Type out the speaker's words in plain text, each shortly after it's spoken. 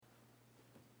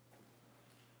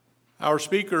Our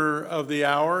speaker of the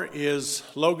hour is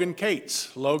Logan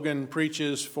Cates. Logan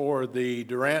preaches for the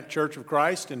Durant Church of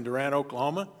Christ in Durant,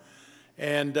 Oklahoma.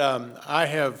 And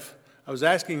I was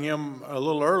asking him a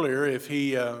little earlier if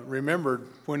he remembered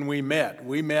when we met.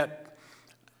 We met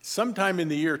sometime in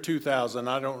the year 2000.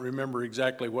 I don't remember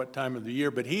exactly what time of the year,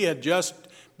 but he had just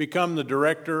become the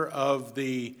director of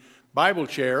the Bible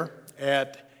chair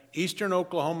at Eastern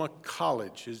Oklahoma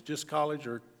College. Is it just college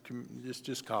or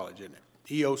just college, isn't it?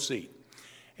 EOC.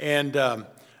 And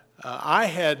I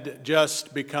had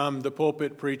just become the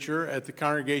pulpit preacher at the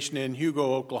congregation in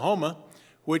Hugo, Oklahoma,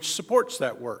 which supports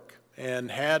that work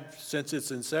and had since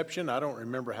its inception. I don't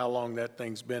remember how long that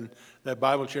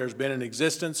Bible chair has been in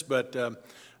existence, but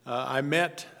I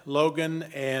met Logan,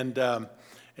 and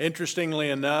interestingly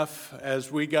enough, as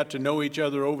we got to know each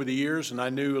other over the years and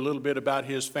I knew a little bit about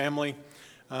his family,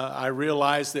 I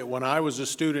realized that when I was a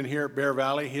student here at Bear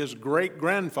Valley, his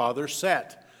great-grandfather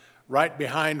sat right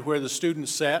behind where the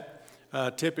students sat,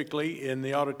 typically in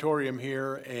the auditorium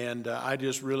here, and I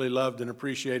just really loved and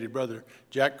appreciated Brother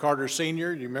Jack Carter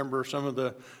Sr. You remember some of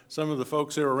the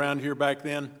folks that were around here back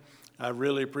then? I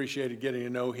really appreciated getting to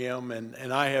know him,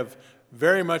 and I have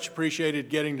very much appreciated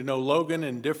getting to know Logan,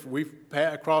 and we've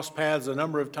crossed paths a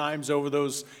number of times over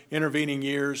those intervening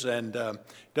years, and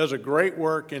does a great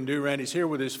work in Durant. He's here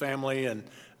with his family, and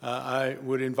I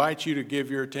would invite you to give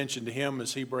your attention to him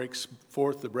as he breaks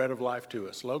forth the bread of life to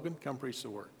us. Logan, come preach the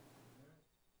word.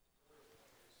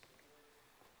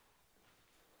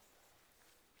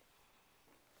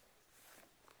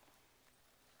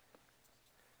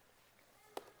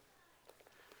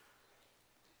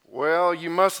 Well, you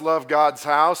must love God's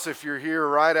house if you're here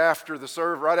right after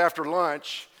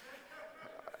lunch.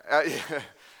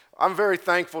 I'm very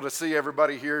thankful to see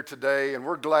everybody here today, and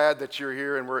we're glad that you're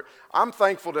here, and I'm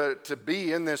thankful to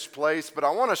be in this place, but I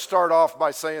want to start off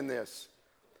by saying this.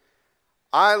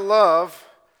 I love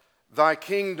thy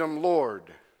kingdom, Lord.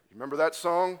 You remember that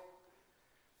song?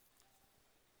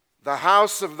 The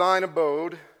house of thine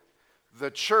abode,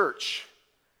 the church,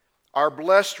 our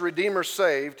blessed Redeemer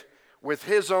saved, with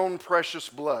his own precious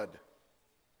blood.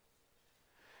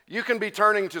 You can be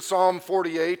turning to Psalm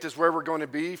 48 is where we're going to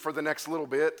be for the next little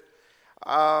bit.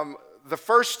 The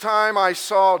first time I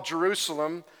saw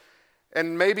Jerusalem,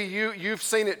 and maybe you've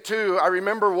seen it too, I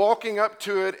remember walking up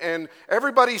to it, and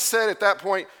everybody said at that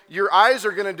point, your eyes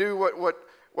are going to do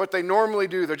what they normally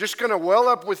do. They're just going to well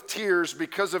up with tears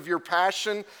because of your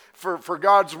passion for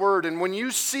God's word. And when you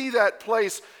see that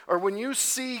place, or when you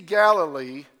see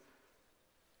Galilee,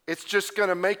 it's just going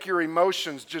to make your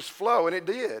emotions just flow, and it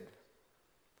did.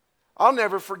 I'll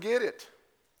never forget it.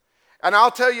 And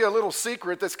I'll tell you a little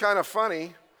secret that's kind of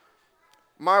funny.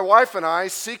 My wife and I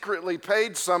secretly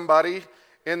paid somebody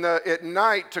at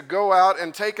night to go out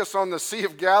and take us on the Sea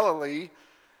of Galilee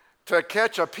to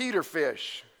catch a Peter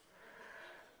fish.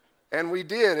 And we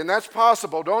did, and that's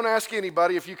possible. Don't ask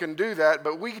anybody if you can do that,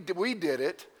 but we did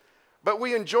it. But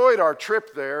we enjoyed our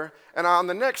trip there. And on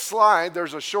the next slide,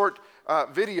 there's a short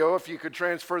video, if you could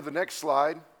transfer the next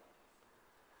slide.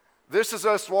 This is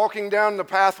us walking down the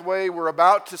pathway. We're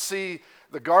about to see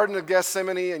the Garden of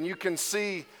Gethsemane, and you can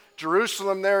see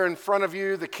Jerusalem there in front of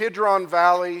you, the Kidron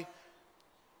Valley.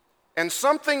 And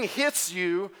something hits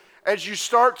you as you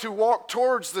start to walk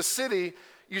towards the city.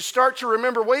 You start to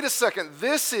remember, wait a second,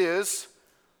 this is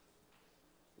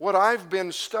what I've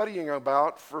been studying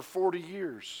about for 40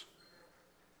 years.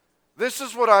 This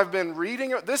is what I've been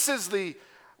reading. This is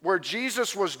where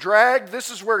Jesus was dragged. This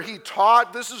is where he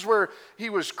taught. This is where he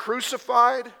was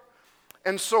crucified.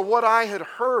 And so what I had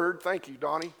heard, thank you,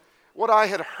 Donnie, what I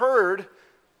had heard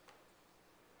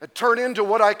had turned into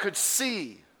what I could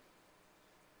see,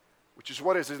 which is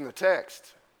what is in the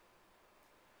text.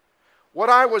 What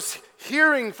I was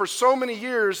hearing for so many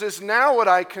years is now what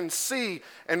I can see.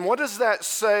 And what does that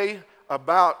say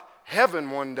about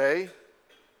heaven one day?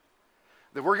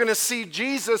 That we're going to see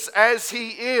Jesus as he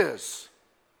is.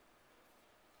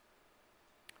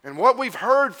 And what we've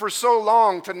heard for so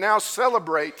long to now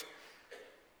celebrate,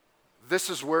 this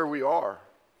is where we are.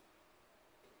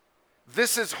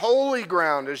 This is holy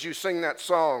ground, as you sing that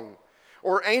song.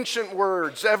 Or ancient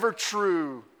words, ever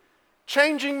true,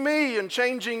 changing me and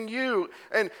changing you.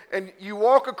 And you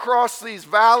walk across these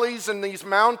valleys and these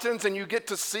mountains and you get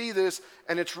to see this,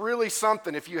 and it's really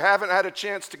something. If you haven't had a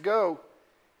chance to go,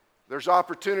 there's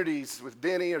opportunities with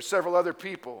Denny or several other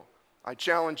people. I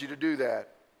challenge you to do that.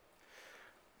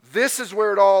 This is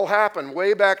where it all happened,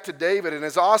 way back to David. And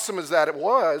as awesome as that it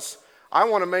was, I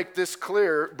want to make this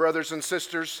clear, brothers and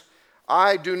sisters.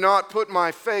 I do not put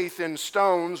my faith in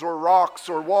stones or rocks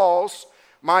or walls.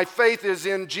 My faith is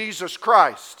in Jesus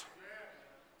Christ.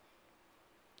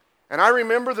 And I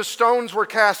remember the stones were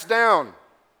cast down.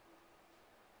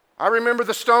 I remember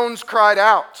the stones cried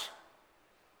out.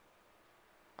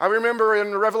 I remember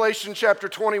in Revelation chapter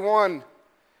 21,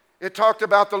 it talked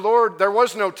about the Lord. There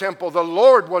was no temple. The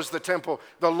Lord was the temple.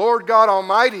 The Lord God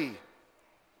Almighty.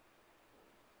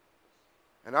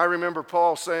 And I remember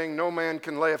Paul saying, no man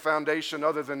can lay a foundation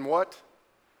other than what?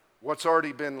 What's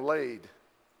already been laid.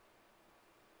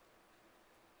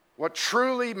 What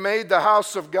truly made the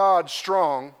house of God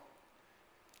strong,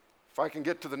 if I can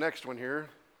get to the next one here.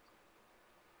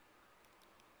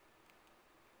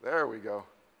 There we go.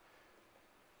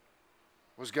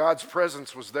 Was God's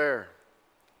presence was there.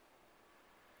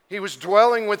 He was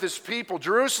dwelling with his people.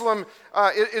 Jerusalem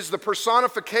is the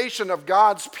personification of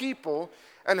God's people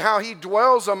and how he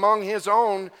dwells among his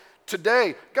own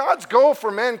today. God's goal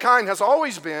for mankind has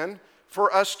always been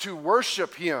for us to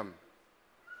worship him,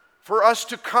 for us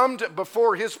to come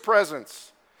before his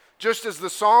presence, just as the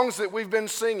songs that we've been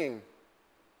singing.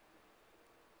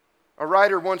 A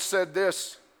writer once said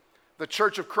this, the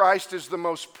Church of Christ is the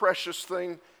most precious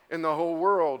thing in the whole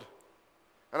world.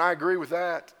 And I agree with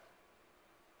that.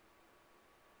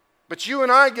 But you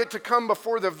and I get to come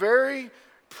before the very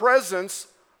presence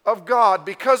of God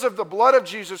because of the blood of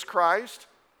Jesus Christ.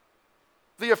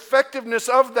 The effectiveness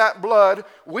of that blood,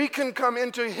 we can come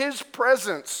into his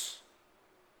presence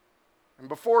and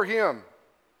before him.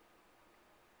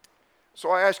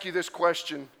 So I ask you this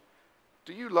question,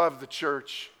 do you love the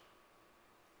church?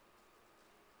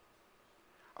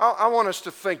 I want us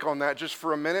to think on that just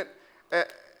for a minute.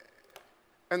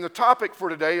 And the topic for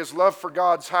today is love for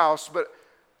God's house. But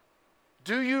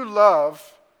do you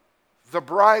love the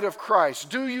bride of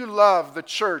Christ? Do you love the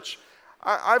church?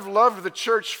 I've loved the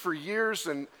church for years,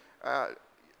 and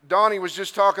Donnie was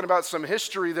just talking about some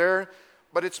history there.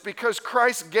 But it's because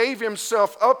Christ gave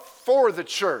himself up for the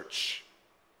church.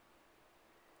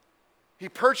 He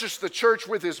purchased the church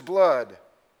with his blood.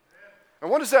 And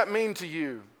what does that mean to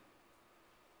you?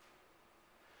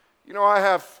 You know, I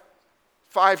have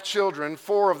 5 children.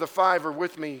 4 of the 5 are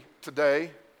with me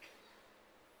today.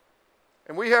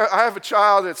 And I have a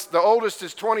child that's, the oldest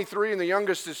is 23 and the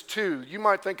youngest is 2. You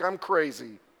might think I'm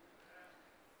crazy.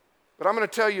 But I'm going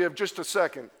to tell you in just a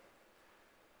second.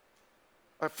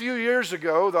 A few years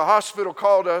ago, the hospital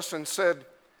called us and said,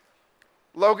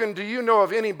 Logan, do you know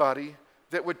of anybody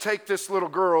that would take this little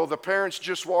girl? The parents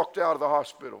just walked out of the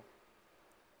hospital.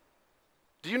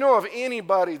 Do you know of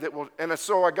anybody that will? And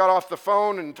so I got off the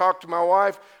phone and talked to my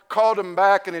wife, called him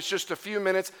back, and it's just a few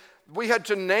minutes. We had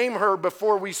to name her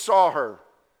before we saw her.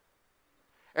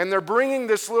 And they're bringing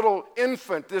this little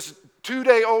infant, this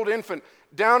 2-day-old infant,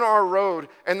 down our road.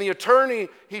 And the attorney,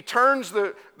 he turns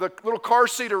the little car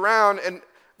seat around, and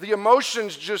the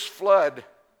emotions just flood.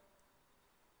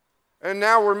 And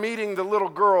now we're meeting the little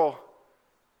girl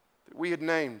that we had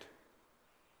named.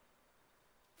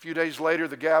 A few days later,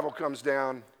 the gavel comes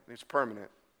down, and it's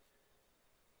permanent.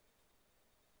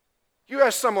 You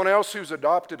ask someone else who's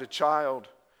adopted a child,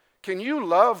 can you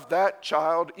love that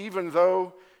child even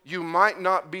though you might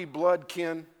not be blood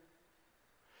kin?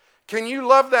 Can you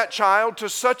love that child to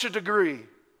such a degree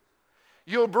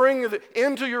you'll bring it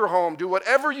into your home, do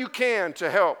whatever you can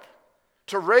to help,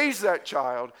 to raise that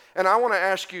child? And I want to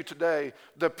ask you today,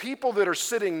 the people that are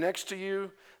sitting next to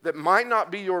you that might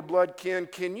not be your blood kin,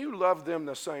 can you love them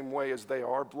the same way as they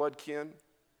are blood kin?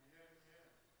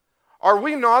 Are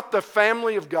we not the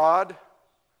family of God?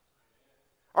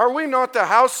 Are we not the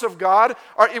house of God?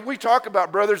 We talk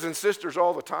about brothers and sisters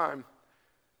all the time,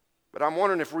 but I'm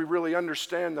wondering if we really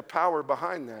understand the power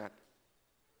behind that.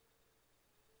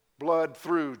 Blood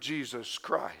through Jesus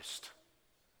Christ.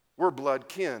 We're blood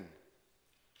kin.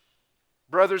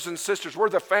 Brothers and sisters, we're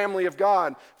the family of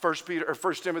God, 1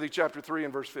 Timothy chapter 3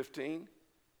 and verse 15.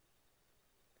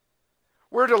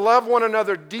 We're to love one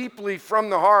another deeply from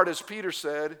the heart, as Peter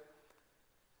said.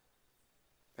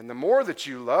 And the more that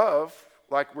you love,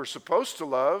 like we're supposed to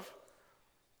love,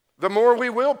 the more we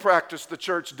will practice the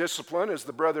church discipline, as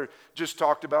the brother just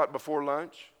talked about before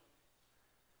lunch.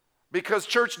 Because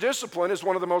church discipline is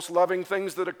one of the most loving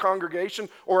things that a congregation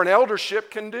or an eldership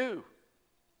can do.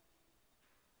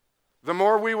 The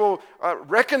more we will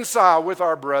reconcile with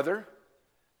our brother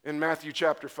in Matthew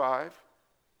chapter 5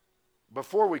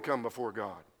 before we come before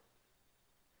God.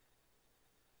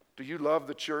 Do you love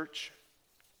the church?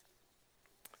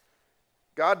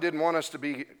 God didn't want us to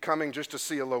be coming just to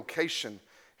see a location.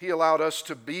 He allowed us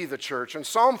to be the church. And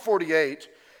Psalm 48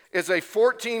 is a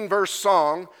 14-verse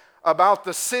song about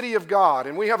the city of God.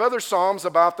 And we have other Psalms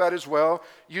about that as well.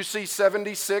 You see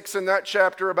 76 in that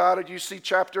chapter about it. You see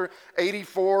chapter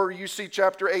 84. You see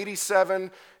chapter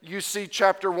 87. You see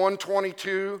chapter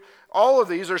 122. All of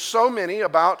these are so many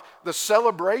about the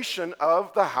celebration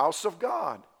of the house of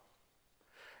God.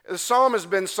 The psalm has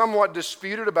been somewhat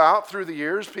disputed about through the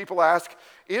years. People ask,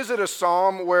 is it a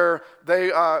psalm where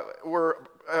they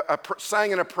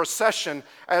sang in a procession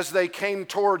as they came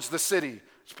towards the city?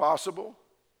 It's possible.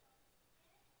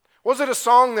 Was it a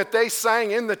song that they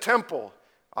sang in the temple?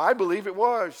 I believe it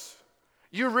was.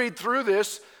 You read through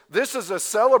this, this is a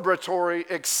celebratory,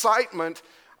 excitement,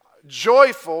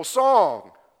 joyful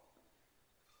song.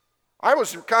 I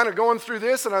was kind of going through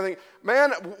this and I think,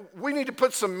 man, we need to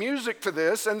put some music to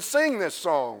this and sing this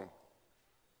song.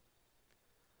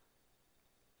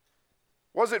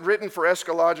 Was it written for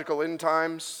eschatological end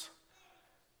times?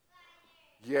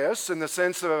 Yes, in the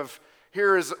sense of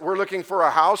we're looking for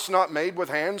a house not made with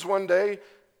hands one day,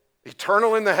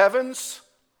 eternal in the heavens.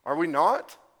 Are we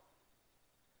not?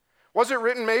 Was it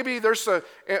written, maybe there's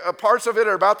parts of it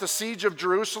are about the siege of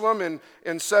Jerusalem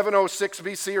in 706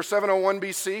 BC or 701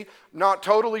 BC? Not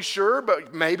totally sure,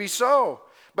 but maybe so.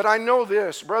 But I know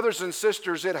this, brothers and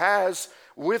sisters, it has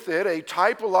with it a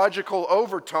typological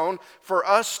overtone for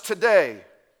us today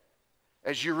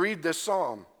as you read this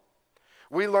psalm.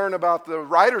 We learn about the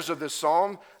writers of this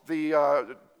psalm,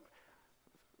 the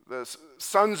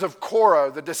sons of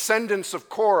Korah, the descendants of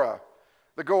Korah,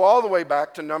 that go all the way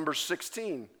back to Numbers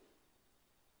 16.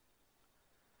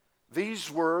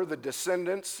 These were the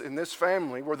descendants in this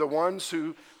family, were the ones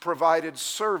who provided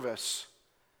service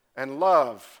and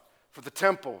love for the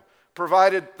temple,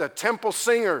 provided the temple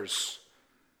singers.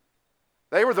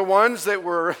 They were the ones that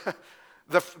were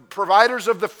the providers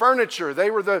of the furniture. They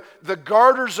were the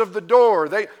guarders of the door.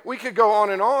 We could go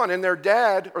on, and their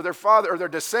dad or their father or their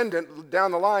descendant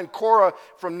down the line, Korah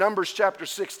from Numbers chapter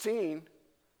 16,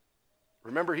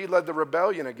 remember he led the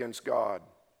rebellion against God.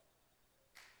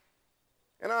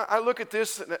 And I look at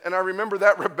this and I remember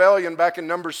that rebellion back in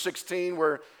Numbers 16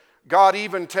 where God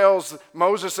even tells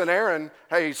Moses and Aaron,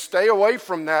 hey, stay away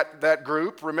from that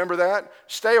group. Remember that?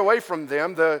 Stay away from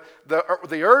them. The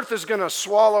earth is going to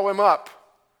swallow him up.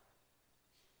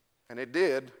 And it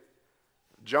did.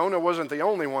 Jonah wasn't the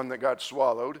only one that got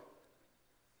swallowed.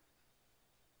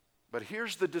 But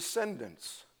here's the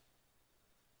descendants.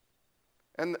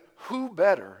 And who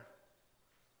better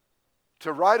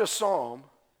to write a psalm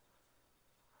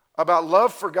about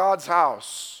love for God's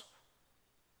house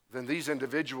than these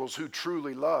individuals who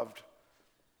truly loved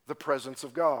the presence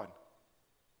of God?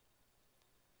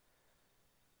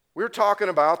 We're talking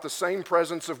about the same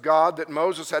presence of God that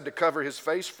Moses had to cover his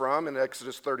face from in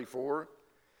Exodus 34.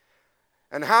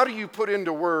 And how do you put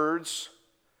into words,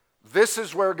 this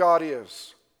is where God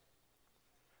is?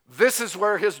 This is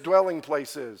where his dwelling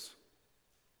place is.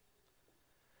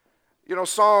 You know,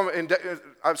 Psalm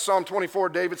 24,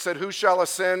 David said, who shall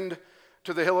ascend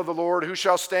to the hill of the Lord? Who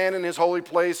shall stand in his holy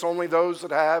place? Only those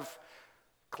that have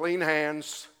clean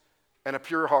hands and a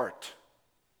pure heart.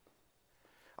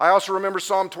 I also remember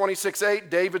Psalm 26:8.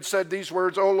 David said these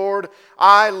words, O Lord,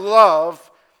 I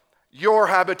love your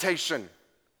habitation,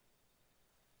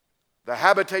 the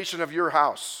habitation of your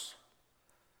house.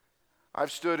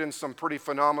 I've stood in some pretty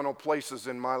phenomenal places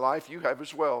in my life. You have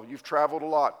as well. You've traveled a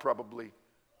lot probably.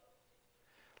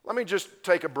 Let me just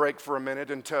take a break for a minute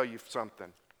and tell you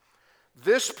something.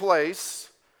 This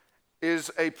place is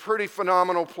a pretty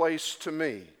phenomenal place to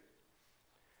me.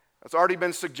 It's already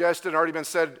been suggested, already been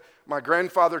said. My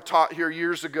grandfather taught here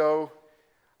years ago.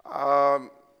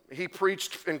 He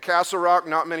preached in Castle Rock,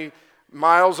 not many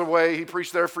miles away. He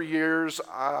preached there for years.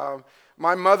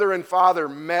 My mother and father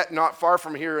met not far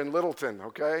from here in Littleton,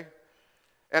 okay?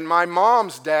 And my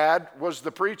mom's dad was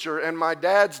the preacher, and my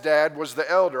dad's dad was the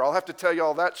elder. I'll have to tell you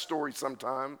all that story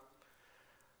sometime.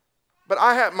 But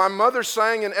my mother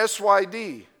sang in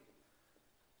SYD.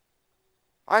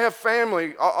 I have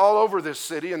family all over this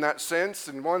city in that sense,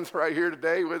 and one's right here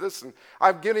today with us. And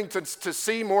I'm getting to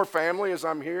see more family as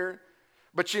I'm here.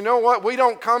 But you know what? We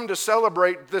don't come to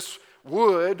celebrate this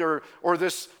wood or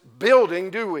this building,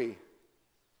 do we?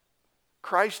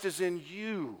 Christ is in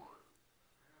you,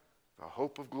 the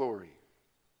hope of glory.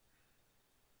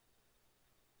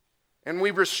 And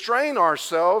we restrain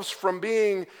ourselves from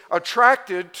being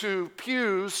attracted to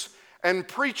pews and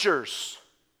preachers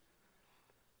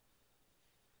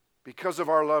because of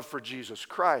our love for Jesus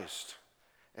Christ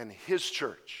and his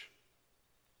church.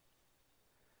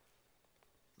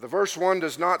 The verse 1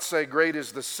 does not say, great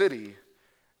is the city.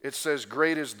 It says,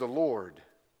 great is the Lord.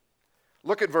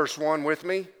 Look at verse 1 with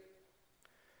me.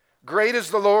 Great is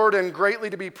the Lord and greatly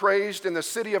to be praised in the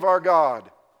city of our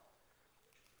God.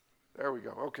 There we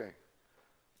go. Okay.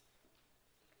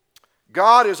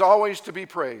 God is always to be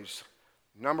praised.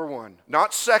 Number one.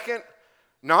 Not second,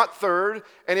 not third.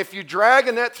 And if you drag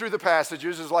a net through the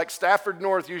passages, as like Stafford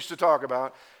North used to talk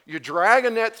about, you drag a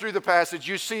net through the passage,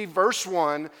 you see verse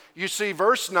 1, you see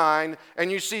verse 9,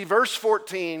 and you see verse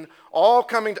 14, all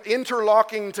coming,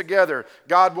 interlocking together.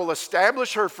 God will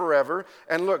establish her forever,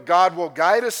 and look, God will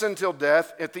guide us until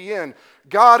death at the end.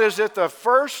 God is at the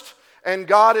first, and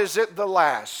God is at the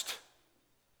last.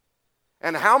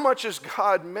 And how much is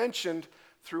God mentioned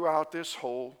throughout this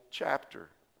whole chapter?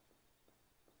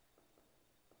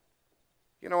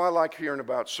 You know, I like hearing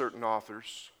about certain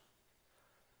authors.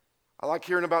 I like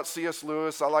hearing about C.S.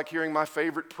 Lewis. I like hearing my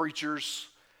favorite preachers.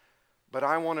 But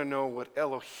I want to know what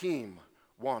Elohim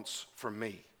wants from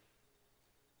me.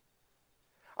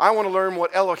 I want to learn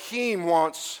what Elohim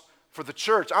wants for the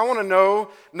church. I want to know,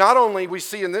 not only we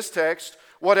see in this text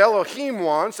what Elohim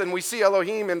wants, and we see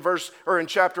Elohim in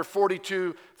chapter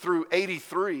 42 through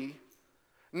 83.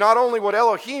 Not only what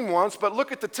Elohim wants, but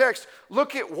look at the text.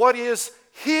 Look at what is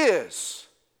His.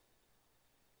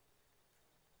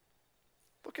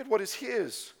 Look at what is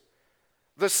His.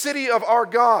 The city of our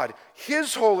God,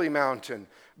 His holy mountain,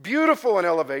 beautiful in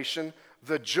elevation,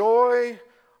 the joy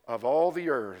of all the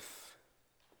earth.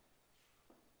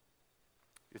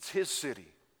 It's His city.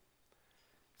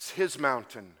 It's His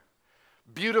mountain.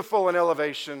 Beautiful in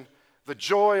elevation, the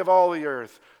joy of all the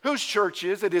earth. Whose church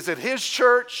is it? Is it His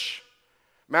church?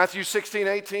 Matthew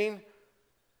 16:18.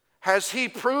 Has He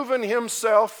proven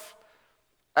Himself?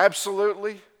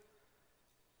 Absolutely.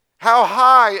 How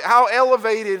high, how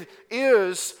elevated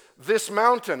is this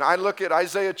mountain? I look at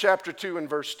Isaiah chapter 2 and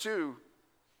verse 2.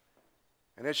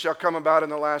 And it shall come about in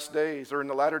the last days, or in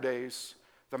the latter days,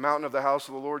 the mountain of the house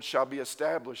of the Lord shall be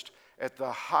established at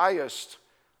the highest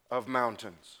of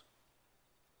mountains.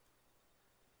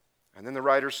 And then the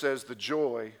writer says, the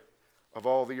joy of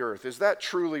all the earth. Is that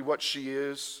truly what she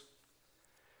is?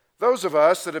 Those of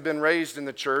us that have been raised in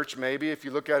the church, maybe, if you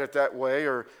look at it that way,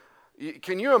 or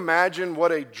can you imagine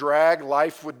what a drag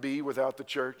life would be without the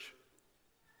church?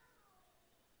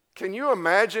 Can you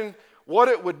imagine what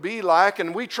it would be like?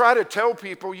 And we try to tell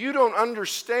people, you don't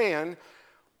understand.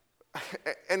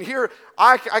 And here,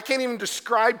 I can't even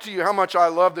describe to you how much I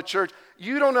love the church.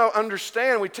 You don't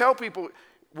understand. We tell people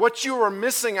what you are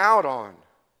missing out on.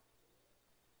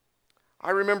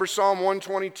 I remember Psalm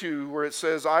 122 where it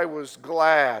says, I was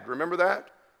glad. Remember that?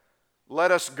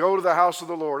 Let us go to the house of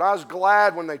the Lord. I was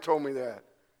glad when they told me that.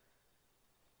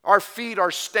 Our feet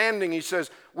are standing, he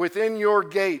says, within your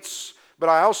gates. But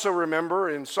I also remember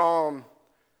in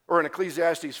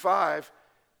Ecclesiastes 5,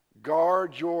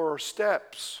 guard your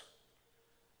steps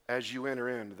as you enter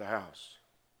into the house.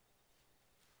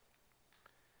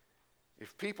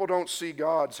 If people don't see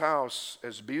God's house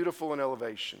as beautiful in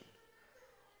elevation,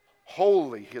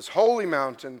 holy, His holy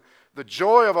mountain, the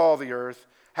joy of all the earth,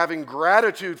 having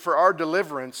gratitude for our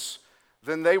deliverance,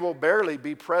 then they will barely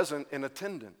be present in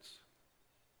attendance.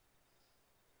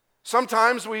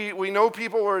 Sometimes we know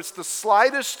people where it's the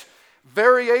slightest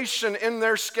variation in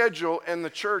their schedule and the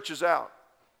church is out.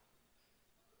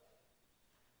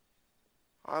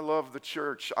 I love the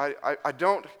church. I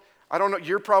don't know,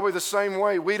 you're probably the same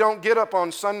way. We don't get up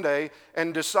on Sunday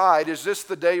and decide, is this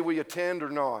the day we attend or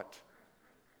not?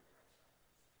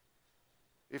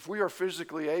 If we are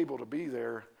physically able to be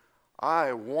there,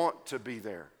 I want to be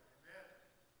there.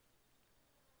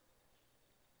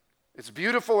 It's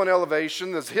beautiful in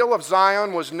elevation. The hill of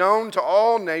Zion was known to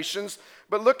all nations.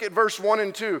 But look at verse 1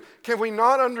 and 2. Can we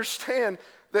not understand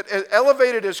that as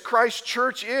elevated as Christ's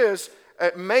church is,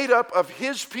 made up of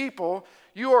His people,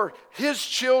 you are His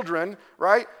children,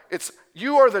 right?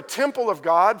 You are the temple of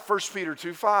God, 1 Peter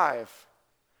 2:5,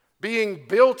 being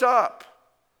built up.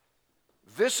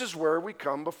 This is where we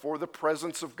come before the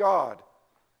presence of God.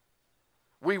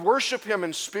 We worship Him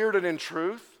in spirit and in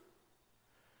truth.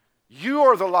 You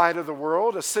are the light of the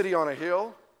world, a city on a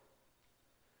hill.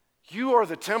 You are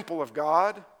the temple of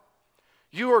God.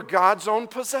 You are God's own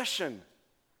possession,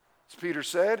 as Peter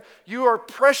said. You are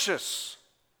precious.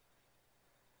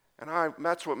 And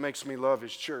that's what makes me love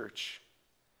His church.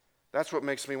 That's what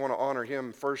makes me want to honor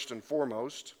Him first and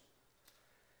foremost.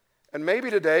 And maybe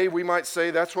today we might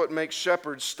say that's what makes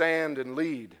shepherds stand and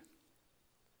lead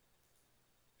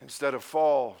instead of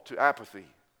fall to apathy.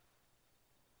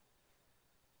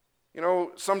 You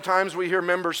know, sometimes we hear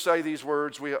members say these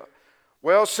words.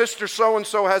 Well, sister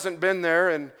so-and-so hasn't been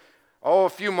there in, a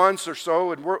few months or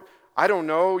so, and I don't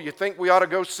know. You think we ought to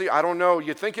go see? I don't know.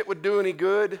 You think it would do any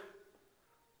good?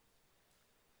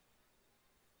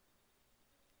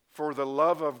 for the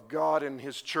love of God and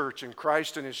His church and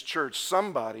Christ and His church,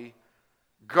 somebody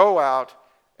go out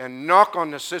and knock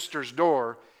on the sister's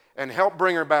door and help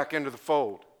bring her back into the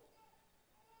fold.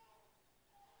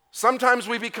 Sometimes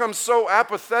we become so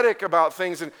apathetic about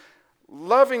things, and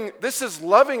this is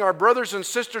loving our brothers and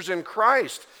sisters in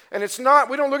Christ. And it's not,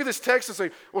 we don't look at this text and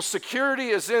say, well, security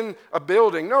is in a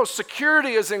building. No,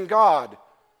 security is in God.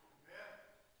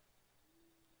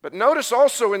 But notice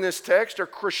also in this text are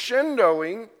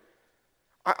crescendoing.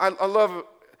 I love,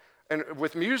 and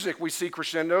with music we see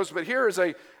crescendos, but here is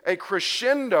a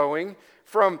crescendoing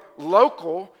from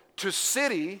local to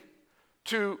city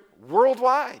to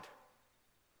worldwide.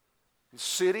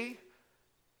 City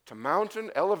to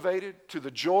mountain, elevated to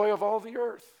the joy of all the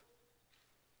earth.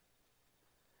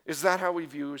 Is that how we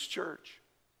view His church?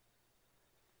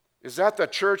 Is that the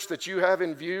church that you have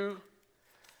in view?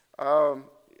 Donnie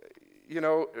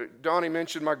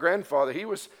mentioned my grandfather.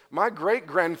 My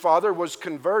great-grandfather was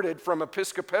converted from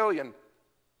Episcopalian.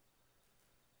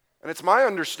 And it's my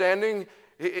understanding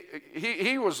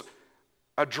he was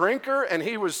a drinker,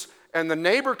 and the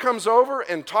neighbor comes over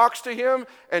and talks to him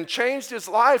and changed his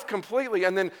life completely.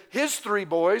 And then his 3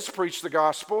 boys preach the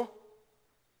gospel.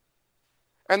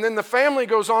 And then the family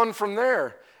goes on from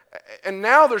there. And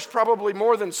now there's probably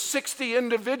more than 60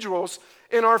 individuals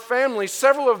in our family.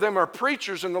 Several of them are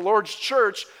preachers in the Lord's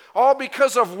church, all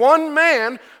because of one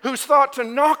man who's thought to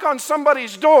knock on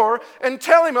somebody's door and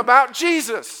tell him about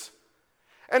Jesus.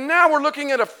 And now we're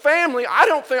looking at a family. I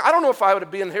don't know if I would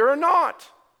have been here or not.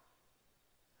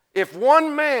 If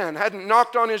one man hadn't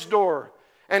knocked on his door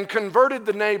and converted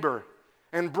the neighbor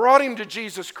and brought him to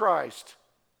Jesus Christ,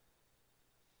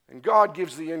 and God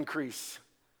gives the increase.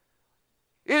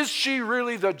 Is she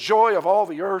really the joy of all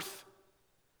the earth?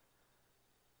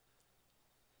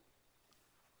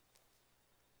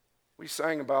 We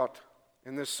sang about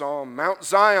in this psalm, Mount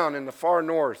Zion in the far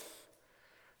north.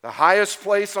 The highest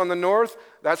place on the north,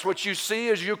 that's what you see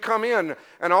as you come in.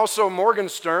 And also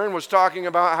Morgenstern was talking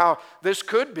about how this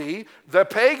could be the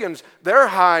pagans. Their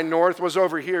high north was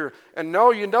over here. And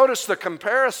no, you notice the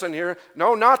comparison here.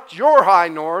 No, not your high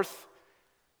north.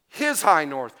 His high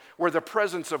north, where the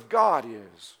presence of God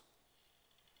is.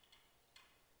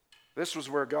 This was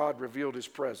where God revealed His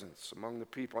presence among the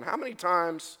people. And how many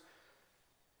times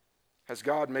has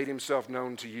God made Himself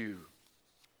known to you?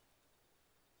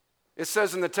 It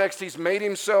says in the text, He's made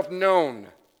Himself known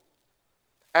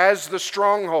as the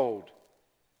stronghold.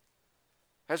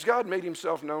 Has God made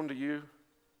Himself known to you?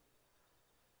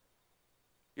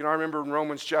 I remember in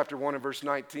Romans chapter 1 and verse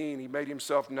 19, He made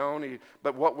Himself known.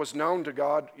 But what was known to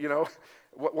God,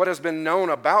 what has been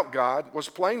known about God was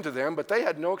plain to them, but they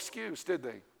had no excuse, did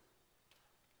they?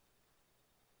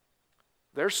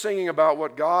 They're singing about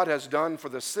what God has done for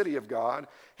the city of God.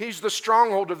 He's the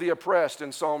stronghold of the oppressed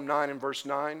in Psalm 9 and verse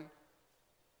 9.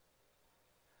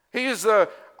 He is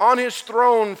on His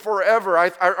throne forever.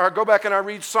 I go back and I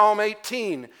read Psalm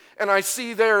 18, and I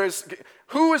see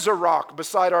who is a rock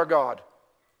beside our God?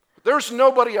 There's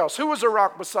nobody else. Who is a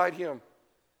rock beside Him?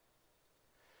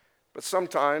 But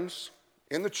sometimes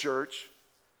in the church,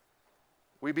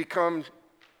 we become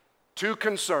too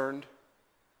concerned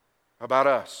about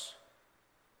us.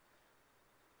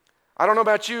 I don't know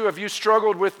about you. Have you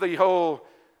struggled with the whole,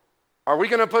 are we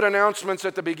going to put announcements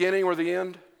at the beginning or the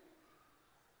end?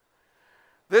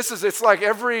 It's like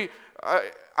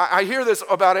I hear this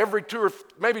about every 2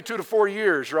 to 4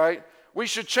 years, right? We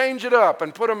should change it up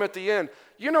and put them at the end.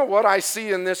 You know what I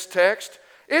see in this text?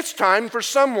 It's time for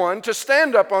someone to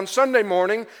stand up on Sunday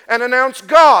morning and announce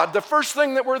God. The first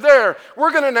thing that we're there,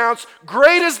 we're going to announce,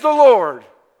 great is the Lord.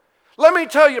 Let me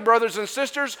tell you, brothers and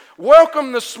sisters,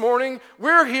 welcome this morning.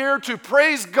 We're here to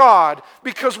praise God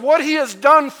because what He has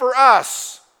done for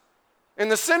us in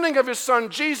the sending of His Son,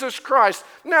 Jesus Christ.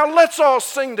 Now let's all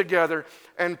sing together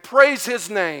and praise His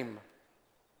name.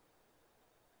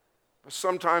 But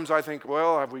sometimes I think,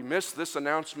 well, have we missed this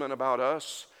announcement about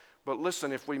us? But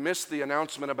listen, if we miss the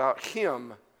announcement about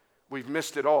Him, we've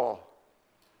missed it all.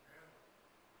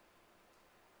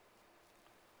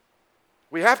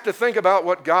 We have to think about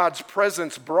what God's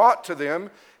presence brought to them.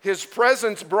 His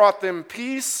presence brought them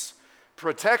peace,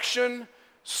 protection,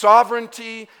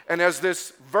 sovereignty, and as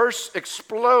this verse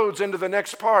explodes into the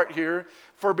next part here,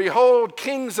 for behold,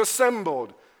 kings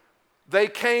assembled. They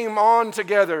came on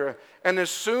together, and as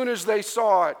soon as they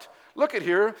saw it, look at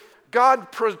here,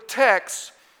 God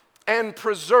protects and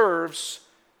preserves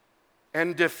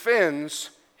and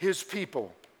defends His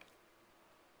people.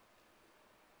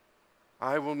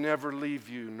 I will never leave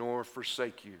you nor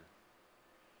forsake you.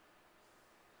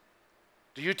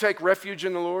 Do you take refuge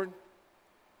in the Lord?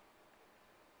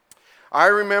 I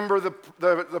remember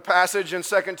the passage in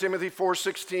 2 Timothy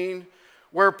 4:16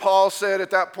 where Paul said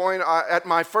at that point, at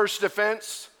my first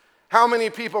defense, how many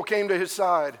people came to his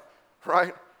side,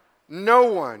 right? No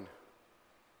one.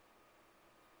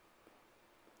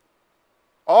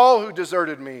 All who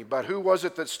deserted me, but who was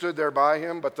it that stood there by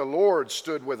him? But the Lord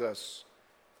stood with us.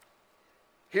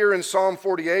 Here in Psalm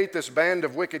 48, this band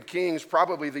of wicked kings,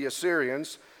 probably the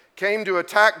Assyrians, came to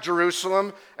attack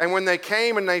Jerusalem, and when they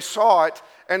came and they saw it,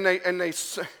 and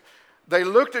they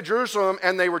looked at Jerusalem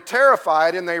and they were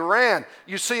terrified and they ran.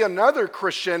 You see another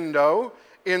crescendo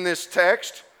in this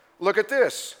text. Look at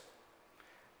this.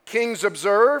 Kings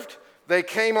observed, they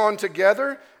came on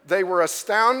together, they were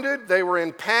astounded, they were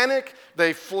in panic,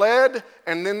 they fled,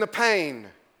 and then the pain.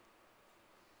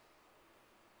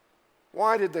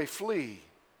 Why did they flee?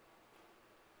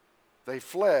 They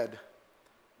fled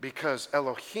because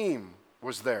Elohim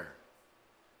was there.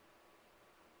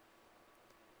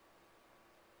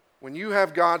 When you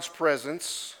have God's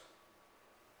presence,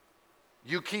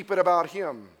 you keep it about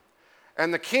Him.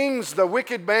 And the kings, the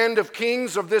wicked band of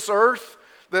kings of this earth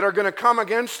that are going to come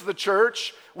against the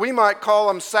church, we might call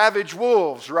them savage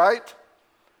wolves, right?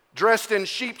 Dressed in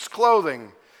sheep's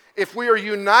clothing. If we are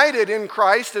united in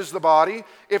Christ as the body,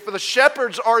 if the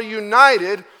shepherds are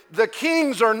united, the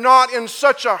kings are not in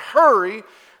such a hurry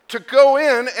to go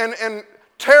in and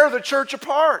tear the church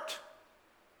apart.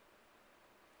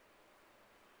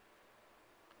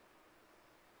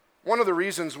 One of the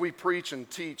reasons we preach and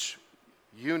teach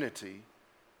unity,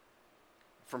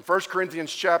 from 1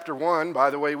 Corinthians chapter 1, by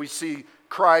the way, we see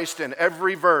Christ in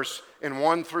every verse in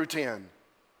 1 through 10.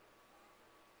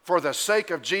 For the sake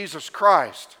of Jesus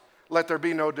Christ, let there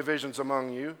be no divisions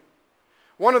among you.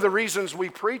 One of the reasons we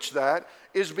preach that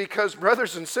is because,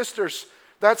 brothers and sisters,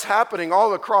 that's happening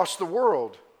all across the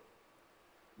world.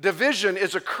 Division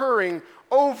is occurring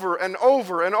over and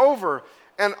over and over.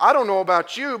 And I don't know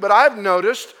about you, but I've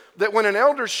noticed that when an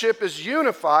eldership is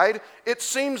unified, it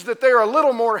seems that they're a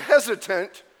little more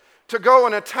hesitant to go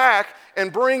and attack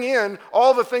and bring in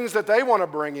all the things that they want to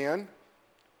bring in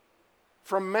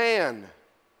from man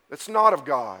that's not of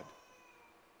God.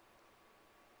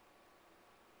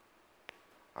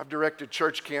 I've directed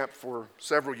church camp for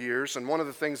several years, and one of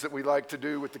the things that we like to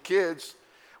do with the kids,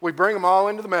 we bring them all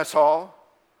into the mess hall,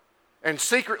 and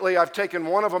secretly I've taken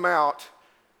one of them out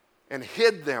and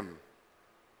hid them.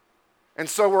 And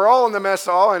so we're all in the mess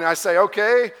hall, and I say,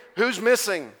 okay, who's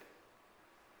missing?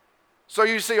 So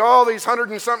you see all these 100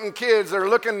 and something kids that are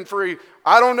looking for,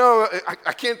 I don't know,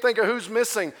 I can't think of who's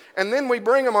missing. And then we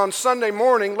bring them on Sunday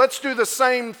morning, let's do the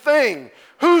same thing.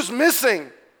 Who's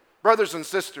missing, brothers and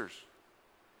sisters?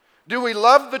 Do we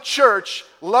love the church,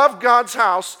 love God's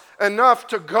house enough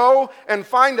to go and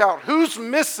find out who's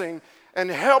missing and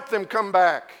help them come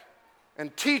back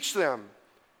and teach them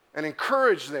and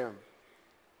encourage them?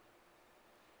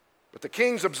 But the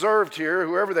kings observed here,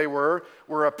 whoever they were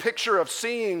a picture of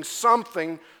seeing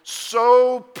something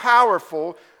so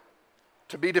powerful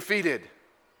to be defeated.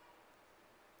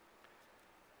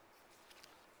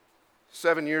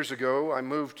 7 years ago, I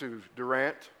moved to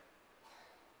Durant.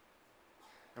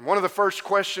 And one of the first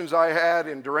questions I had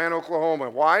in Durant, Oklahoma,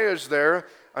 why is there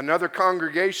another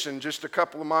congregation just a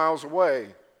couple of miles away?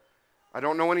 I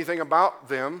don't know anything about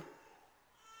them.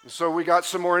 And so we got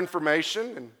some more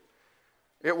information, and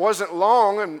it wasn't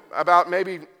long, and about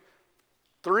maybe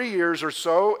 3 years or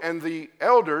so, and the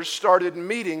elders started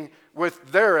meeting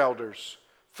with their elders.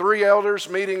 3 elders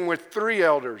meeting with 3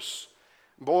 elders.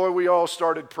 Boy, we all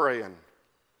started praying.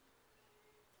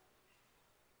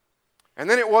 And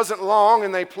then it wasn't long,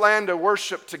 and they planned to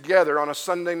worship together on a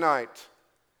Sunday night.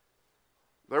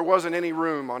 There wasn't any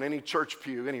room on any church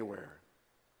pew anywhere.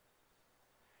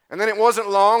 And then it wasn't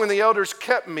long, and the elders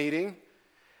kept meeting.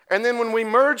 And then when we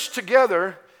merged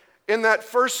together in that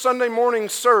first Sunday morning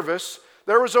service,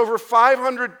 there was over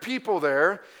 500 people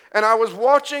there. And I was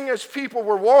watching as people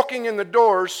were walking in the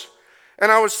doors,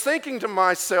 and I was thinking to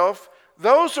myself,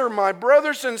 those are my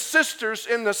brothers and sisters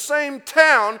in the same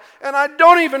town, and I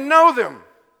don't even know them.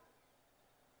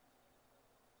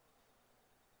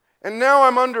 And now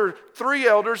I'm under 3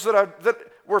 elders that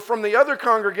were from the other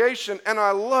congregation, and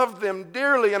I love them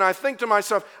dearly, and I think to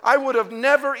myself, I would have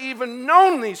never even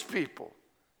known these people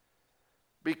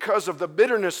because of the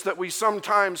bitterness that we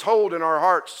sometimes hold in our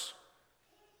hearts.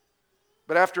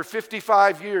 But after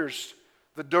 55 years,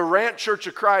 the Durant Church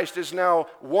of Christ is now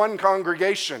one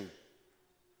congregation.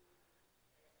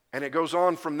 And it goes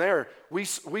on from there. We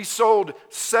sold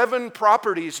 7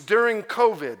 properties during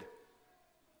COVID.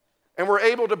 And we're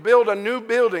able to build a new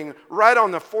building right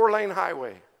on the 4-lane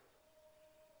highway.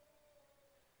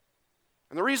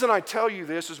 And the reason I tell you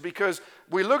this is because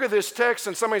we look at this text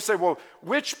and somebody say, well,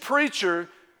 which preacher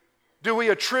do we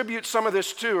attribute some of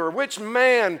this to? Or which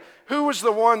man, who was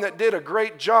the one that did a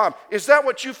great job? Is that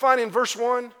what you find in verse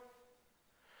 1?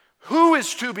 Who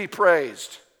is to be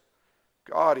praised?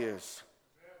 God is.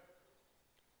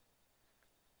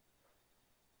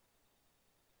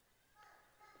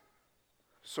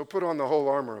 So put on the whole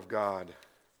armor of God,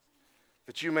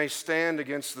 that you may stand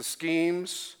against the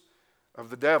schemes of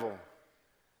the devil.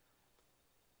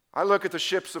 I look at the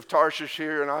ships of Tarshish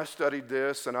here, and I studied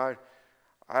this, and I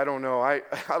don't know. I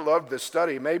love this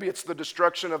study. Maybe it's the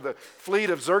destruction of the fleet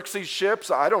of Xerxes'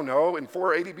 ships. I don't know, in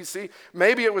 480 BC.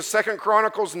 Maybe it was 2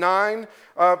 Chronicles 9,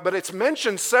 but it's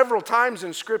mentioned several times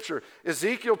in Scripture.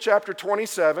 Ezekiel chapter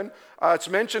 27. It's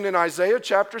mentioned in Isaiah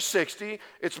chapter 60.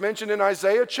 It's mentioned in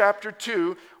Isaiah chapter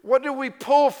 2. What do we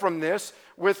pull from this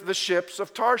with the ships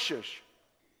of Tarshish?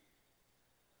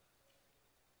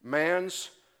 Man's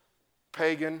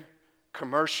pagan,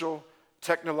 commercial,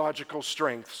 technological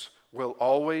strengths will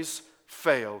always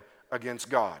fail against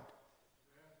God.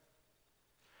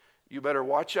 You better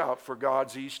watch out for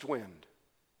God's east wind.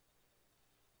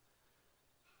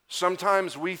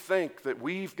 Sometimes we think that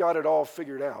we've got it all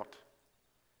figured out,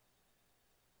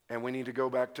 and we need to go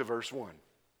back to verse 1.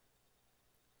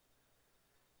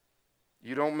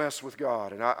 You don't mess with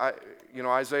God. And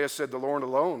Isaiah said the Lord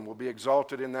alone will be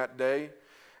exalted in that day.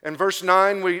 In verse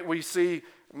 9, we see,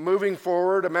 moving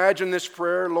forward, imagine this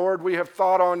prayer: Lord, we have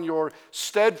thought on your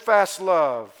steadfast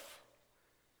love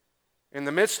in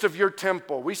the midst of your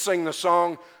temple. We sing the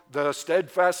song, the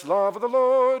steadfast love of the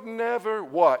Lord never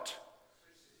what?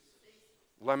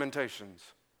 Lamentations.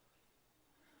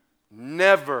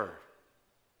 Never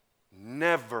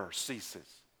ceases.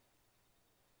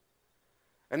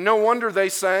 And no wonder they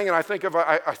sang, and I think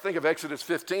of Exodus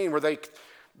 15, where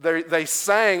they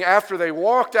sang after they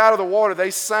walked out of the water.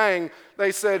 They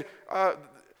said,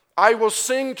 I will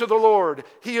sing to the Lord.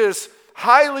 He is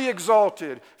highly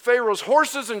exalted. Pharaoh's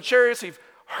horses and chariots he've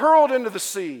hurled into the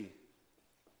sea.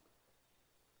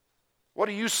 What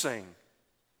do you sing?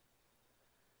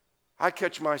 I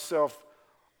catch myself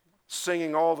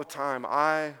singing all the time,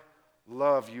 I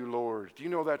love you, Lord. Do you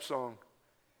know that song?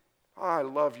 I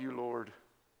love you, Lord.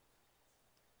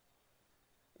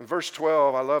 In verse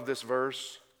 12, I love this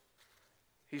verse.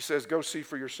 He says, go see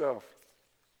for yourself.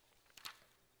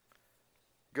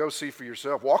 Go see for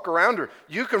yourself. Walk around her.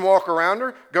 You can walk around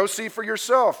her. Go see for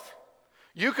yourself.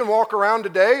 You can walk around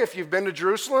today if you've been to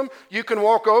Jerusalem. You can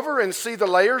walk over and see the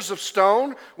layers of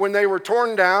stone when they were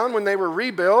torn down, when they were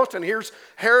rebuilt. And here's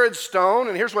Herod's stone,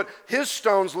 and here's what his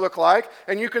stones look like.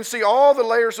 And you can see all the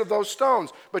layers of those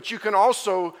stones. But you can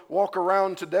also walk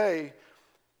around today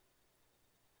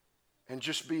and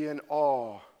just be in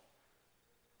awe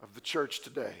of the church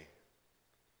today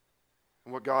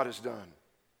and what God has done.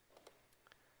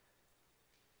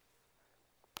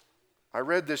 I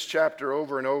read this chapter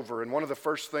over and over, and one of the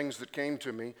first things that came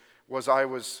to me was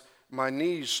my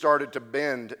knees started to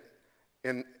bend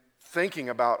in thinking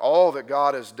about all that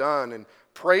God has done and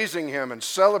praising Him and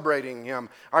celebrating Him.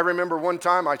 I remember one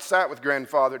time I sat with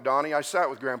Grandfather Donnie, I sat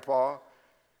with Grandpa,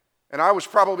 and I was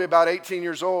probably about 18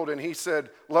 years old, and he said,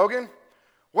 Logan,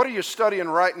 what are you studying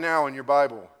right now in your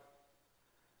Bible?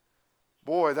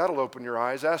 Boy, that'll open your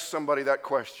eyes. Ask somebody that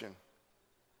question.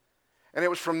 And it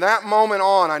was from that moment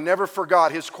on, I never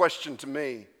forgot his question to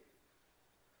me.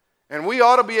 And we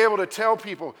ought to be able to tell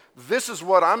people, this is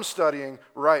what I'm studying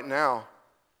right now.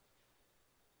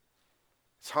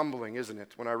 It's humbling, isn't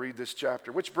it, when I read this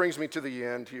chapter? Which brings me to the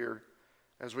end here,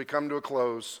 as we come to a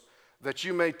close, that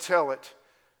you may tell it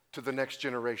to the next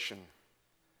generation.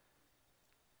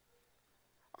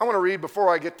 I want to read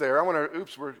before I get there.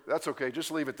 That's okay,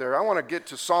 just leave it there. I want to get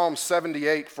to Psalm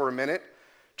 78 for a minute.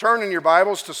 Turn in your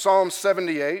Bibles to Psalm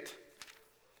 78.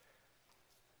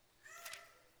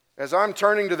 As I'm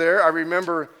turning to there, I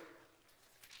remember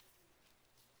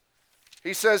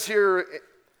he says here,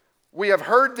 we have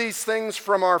heard these things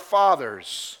from our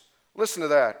fathers. Listen to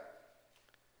that.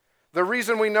 The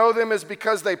reason we know them is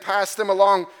because they passed them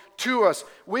along to us.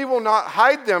 We will not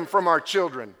hide them from our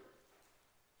children.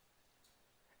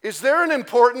 Is there an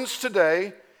importance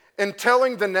today in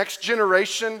telling the next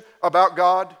generation about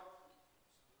God?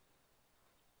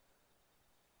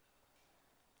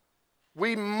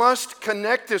 We must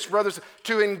connect this, brothers,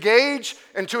 to engage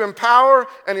and to empower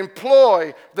and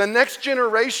employ the next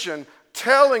generation,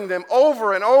 telling them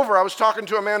over and over. I was talking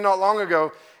to a man not long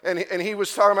ago, and he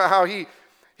was talking about how he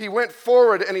went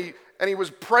forward and he was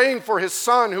praying for his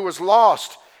son who was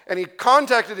lost. And he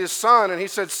contacted his son, and he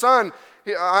said, son,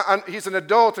 he's an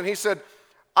adult, and he said,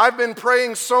 I've been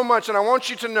praying so much, and I want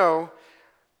you to know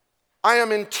I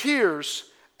am in tears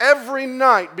every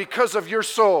night because of your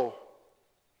soul.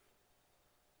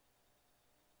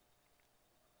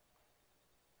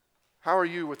 How are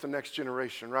you with the next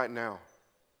generation right now?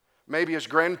 Maybe as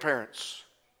grandparents.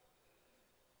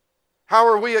 How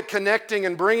are we at connecting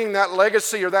and bringing that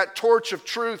legacy or that torch of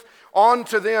truth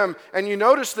onto them? And you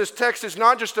notice this text is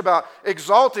not just about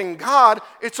exalting God,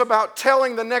 it's about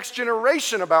telling the next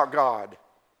generation about God.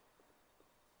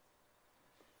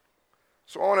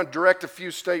 So I want to direct a few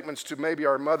statements to maybe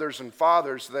our mothers and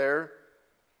fathers there.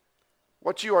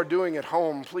 What you are doing at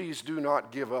home, please do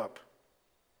not give up.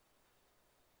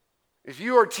 If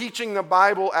you are teaching the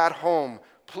Bible at home,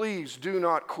 please do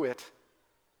not quit.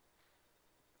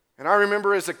 And I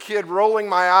remember as a kid rolling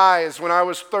my eyes when I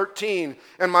was 13,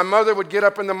 and my mother would get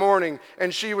up in the morning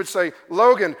and she would say,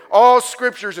 "Logan, all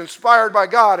Scripture is inspired by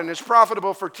God and is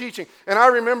profitable for teaching." And I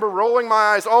remember rolling my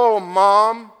eyes, "Oh,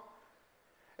 Mom."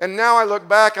 And now I look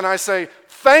back and I say,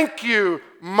 "Thank you,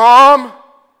 Mom."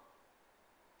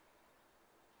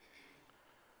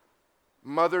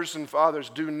 Mothers and fathers,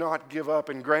 do not give up,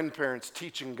 and grandparents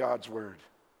teaching God's Word.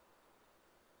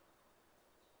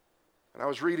 And I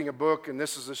was reading a book, and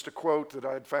this is just a quote that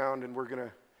I had found, and we're going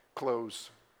to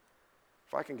close.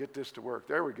 If I can get this to work.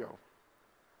 There we go.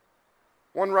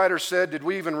 One writer said, "Did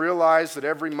we even realize that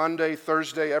every Monday,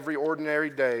 Thursday, every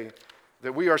ordinary day,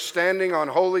 that we are standing on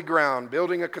holy ground,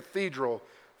 building a cathedral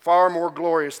far more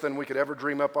glorious than we could ever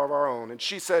dream up of our own?" And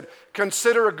she said,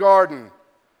 "Consider a garden.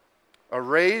 A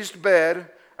raised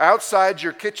bed outside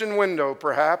your kitchen window,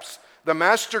 perhaps. The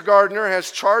master gardener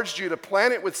has charged you to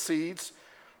plant it with seeds,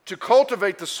 to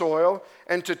cultivate the soil,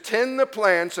 and to tend the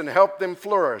plants and help them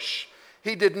flourish.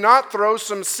 He did not throw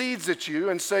some seeds at you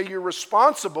and say you're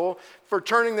responsible for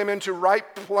turning them into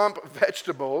ripe, plump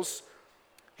vegetables.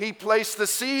 He placed the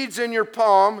seeds in your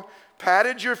palm,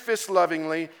 patted your fist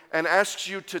lovingly, and asked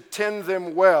you to tend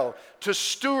them well, to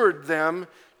steward them,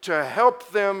 to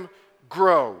help them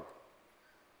grow."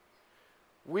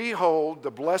 We hold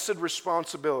the blessed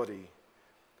responsibility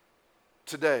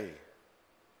today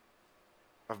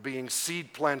of being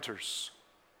seed planters.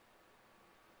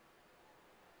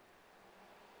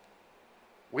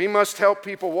 We must help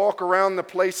people walk around the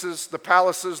places, the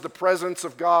palaces, the presence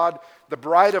of God, the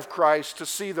bride of Christ, to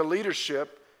see the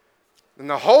leadership and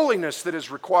the holiness that is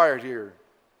required here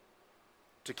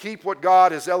to keep what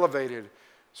God has elevated.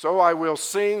 So I will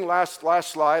sing, last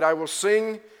slide, I will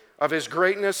sing of His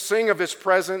greatness, sing of His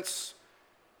presence.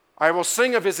 I will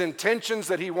sing of His intentions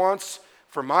that He wants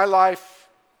for my life.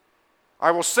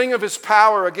 I will sing of His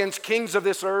power against kings of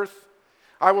this earth.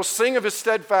 I will sing of His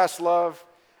steadfast love,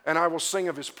 and I will sing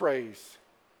of His praise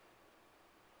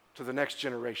to the next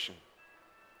generation.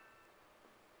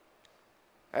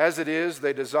 As it is,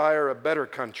 they desire a better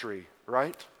country,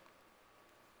 right?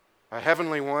 A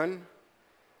heavenly one.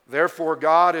 Therefore,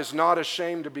 God is not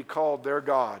ashamed to be called their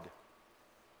God.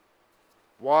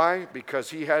 Why? Because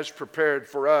He has prepared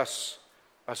for us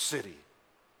a city.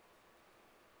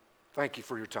 Thank you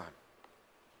for your time.